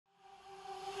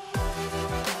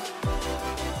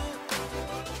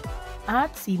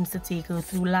Art seems to take her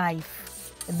through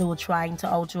life. Though trying to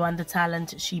outrun the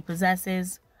talent she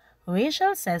possesses,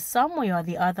 Rachel says some way or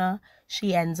the other,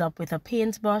 she ends up with a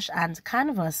paintbrush and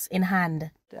canvas in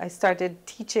hand. I started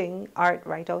teaching art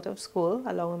right out of school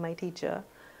along with my teacher.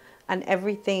 And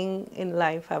everything in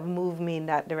life have moved me in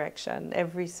that direction.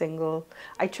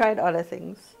 I tried other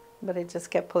things, but it just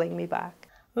kept pulling me back.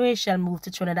 Rachel moved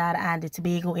to Trinidad and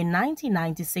Tobago in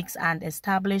 1996 and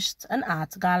established an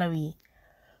art gallery.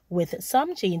 With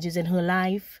some changes in her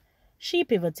life, she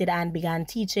pivoted and began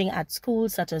teaching at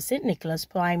schools such as St. Nicholas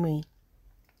Primary.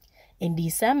 In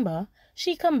December,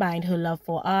 she combined her love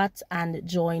for art and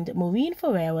joined Maureen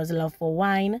Ferreira's love for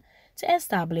wine to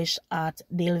establish Art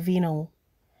del Vino.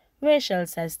 Rachel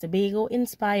says Tobago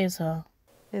inspires her.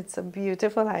 It's a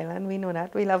beautiful island, we know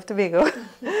that. We love Tobago.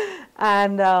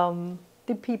 And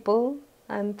the people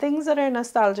and things that are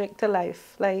nostalgic to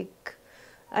life. Like,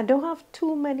 I don't have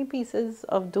too many pieces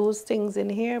of those things in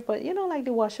here, but you know, like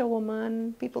the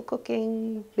washerwoman, people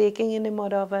cooking, baking in the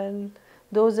mud oven,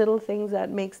 those little things that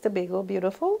makes Tobago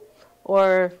beautiful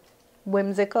or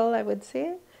whimsical, I would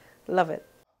say. Love it.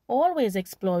 Always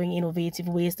exploring innovative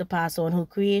ways to pass on her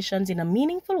creations in a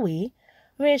meaningful way,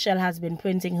 Rachel has been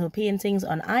printing her paintings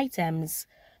on items,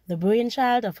 the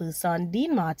brainchild of her son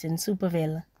Dean Martin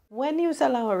Superville. When you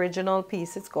sell an original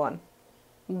piece, it's gone.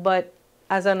 But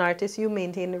as an artist, you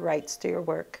maintain the rights to your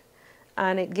work.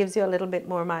 And it gives you a little bit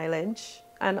more mileage.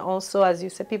 And also, as you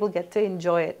said, people get to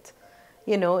enjoy it,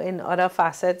 you know, in other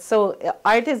facets. So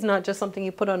art is not just something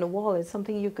you put on the wall. It's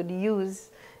something you could use.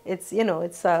 It's, you know,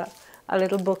 it's a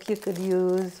little book you could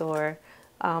use, or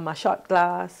a shot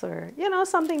glass, or, you know,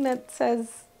 something that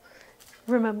says,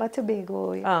 remember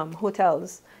Tobago.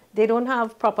 Hotels, they don't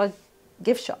have proper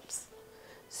gift shops.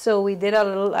 So we did a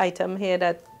little item here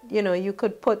that, you know, you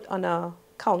could put on a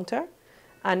counter,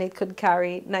 and it could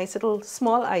carry nice little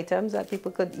small items that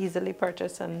people could easily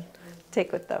purchase and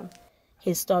take with them.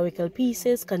 Historical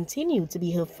pieces continue to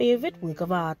be her favorite work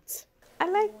of art. I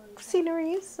like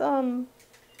sceneries,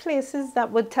 places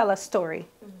that would tell a story,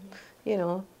 you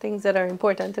know, things that are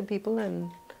important to people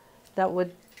and that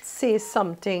would say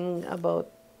something about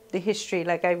the history.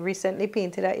 Like I recently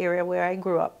painted an area where I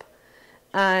grew up,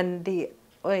 and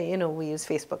you know, we use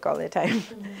Facebook all the time.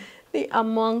 The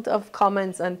amount of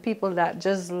comments and people that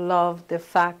just love the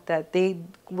fact that the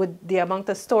amount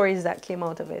of stories that came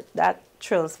out of it, that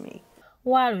thrills me.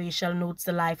 While Rachel notes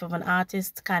the life of an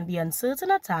artist can be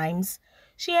uncertain at times,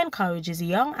 she encourages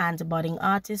young and budding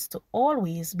artists to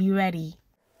always be ready.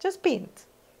 Just paint,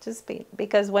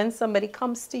 because when somebody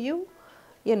comes to you,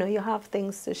 you know, you have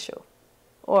things to show.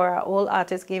 Or an old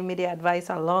artist gave me the advice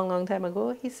a long, long time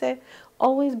ago. He said,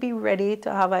 always be ready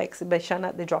to have an exhibition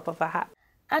at the drop of a hat.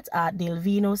 At Art del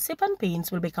Vino, sip and paints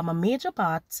will become a major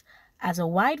part, as a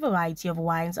wide variety of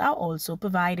wines are also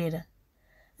provided.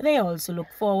 They also look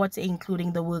forward to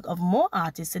including the work of more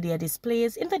artists to their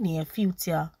displays in the near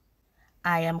future.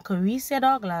 I am Carissa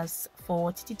Douglas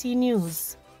for TTT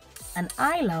News, and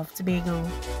I love Tobago.